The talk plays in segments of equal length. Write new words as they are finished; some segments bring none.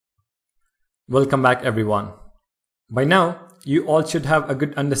Welcome back everyone. By now, you all should have a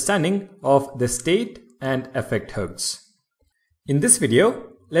good understanding of the state and effect hooks. In this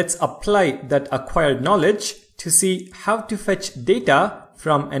video, let's apply that acquired knowledge to see how to fetch data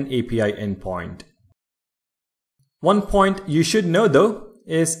from an API endpoint. One point you should know though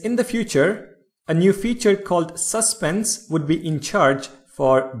is in the future, a new feature called suspense would be in charge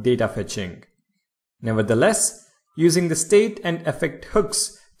for data fetching. Nevertheless, using the state and effect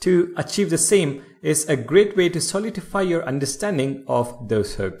hooks to achieve the same is a great way to solidify your understanding of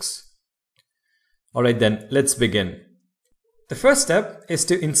those hooks. Alright then, let's begin. The first step is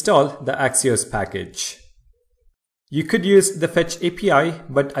to install the Axios package. You could use the Fetch API,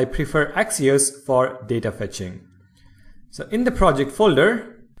 but I prefer Axios for data fetching. So in the project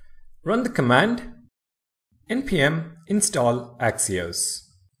folder, run the command npm install Axios.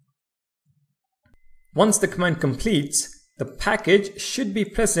 Once the command completes, the package should be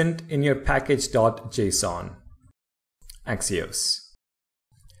present in your package.json. Axios.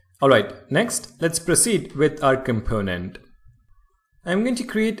 Alright, next let's proceed with our component. I'm going to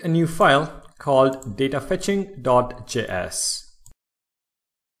create a new file called datafetching.js.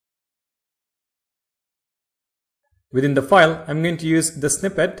 Within the file, I'm going to use the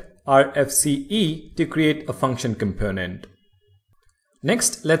snippet rfce to create a function component.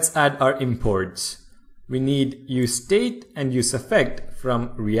 Next, let's add our imports. We need useState and useEffect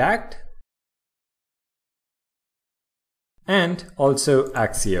from React and also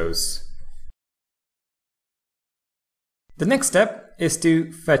Axios. The next step is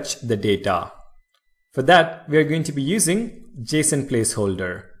to fetch the data. For that, we are going to be using JSON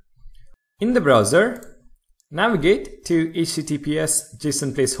placeholder. In the browser, navigate to https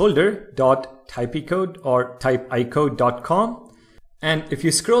jsonplaceholder.typecode or typeicode.com, and if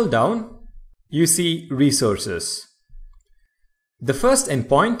you scroll down, you see resources. The first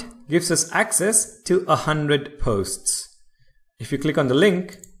endpoint gives us access to 100 posts. If you click on the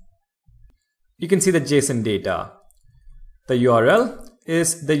link, you can see the JSON data. The URL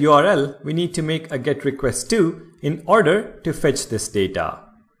is the URL we need to make a GET request to in order to fetch this data.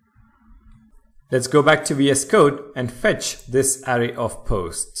 Let's go back to VS Code and fetch this array of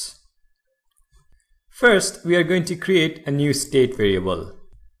posts. First, we are going to create a new state variable.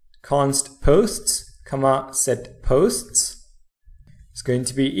 Const posts, set posts is going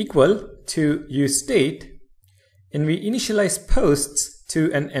to be equal to useState, and we initialize posts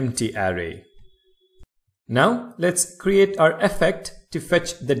to an empty array. Now let's create our effect to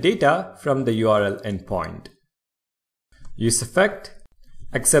fetch the data from the URL endpoint. useEffect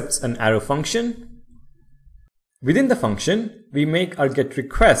accepts an arrow function. Within the function, we make our GET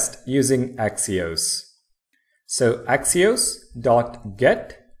request using Axios. So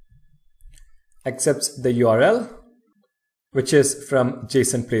Axios.get accepts the URL, which is from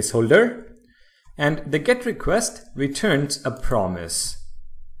JSON placeholder, and the GET request returns a promise.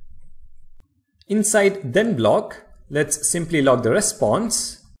 Inside then block, let's simply log the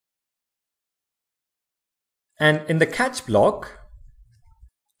response, and in the catch block,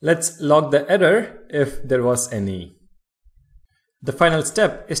 let's log the error if there was any. The final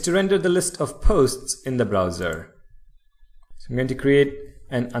step is to render the list of posts in the browser. So I'm going to create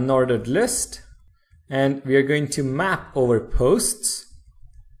an unordered list, and we are going to map over posts.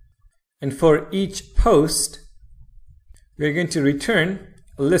 And for each post, we are going to return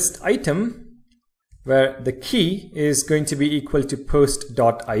a list item where the key is going to be equal to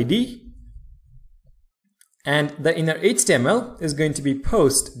post.id, and the inner HTML is going to be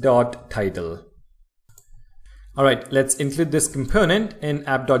post.title. Alright, let's include this component in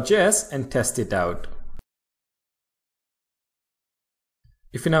app.js and test it out.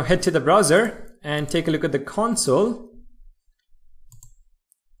 If you now head to the browser and take a look at the console,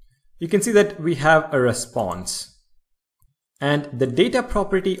 you can see that we have a response. And the data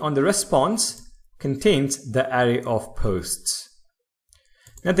property on the response contains the array of posts.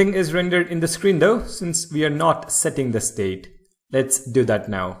 Nothing is rendered in the screen though, since we are not setting the state. Let's do that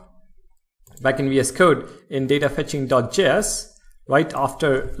now. Back in VS Code in datafetching.js, right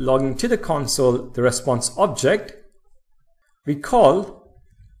after logging to the console, the response object, we call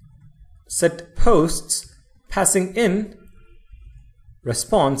set posts passing in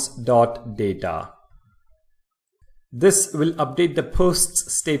response.data. This will update the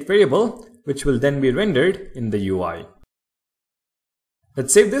posts state variable, which will then be rendered in the UI.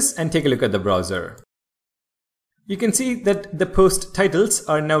 Let's save this and take a look at the browser. You can see that the post titles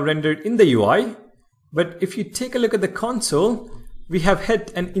are now rendered in the UI, but if you take a look at the console, we have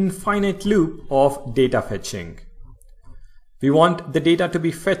hit an infinite loop of data fetching. We want the data to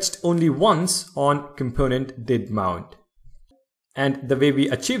be fetched only once on component did mount. And the way we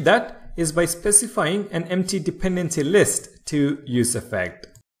achieve that is by specifying an empty dependency list to useEffect.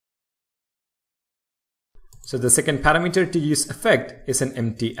 So the second parameter to useEffect is an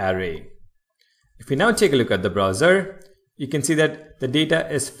empty array. If we now take a look at the browser, you can see that the data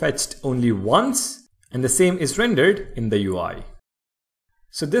is fetched only once and the same is rendered in the UI.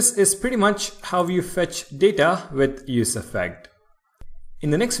 So this is pretty much how you fetch data with useEffect. In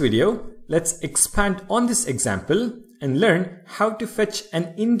the next video, let's expand on this example and learn how to fetch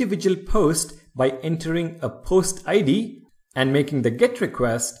an individual post by entering a post ID and making the GET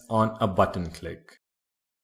request on a button click.